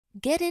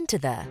Get into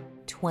the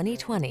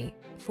 2020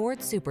 Ford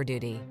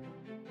SuperDuty.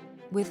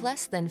 With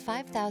less than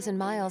 5,000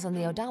 miles on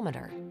the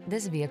odometer,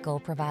 this vehicle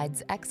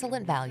provides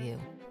excellent value.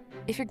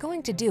 If you're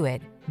going to do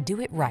it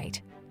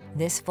right.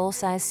 This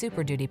full-size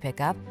SuperDuty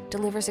pickup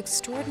delivers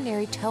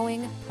extraordinary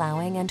towing,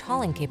 plowing, and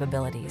hauling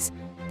capabilities,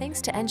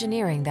 thanks to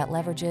engineering that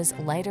leverages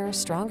lighter,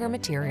 stronger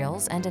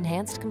materials and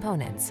enhanced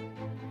components.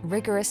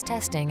 Rigorous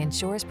testing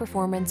ensures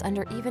performance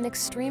under even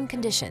extreme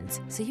conditions,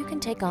 so you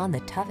can take on the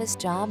toughest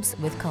jobs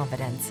with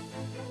confidence.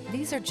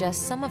 These are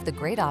just some of the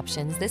great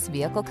options this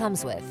vehicle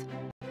comes with: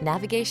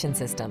 navigation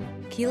system,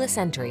 keyless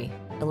entry,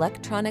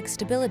 electronic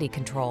stability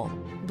control,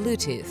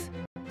 Bluetooth,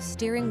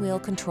 steering wheel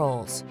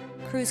controls,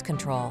 cruise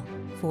control,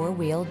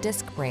 four-wheel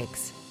disc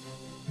brakes.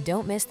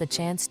 Don't miss the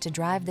chance to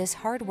drive this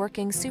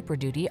hard-working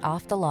SuperDuty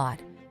off the lot.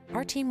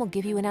 Our team will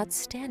give you an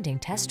outstanding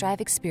test drive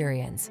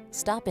experience.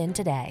 Stop in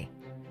today.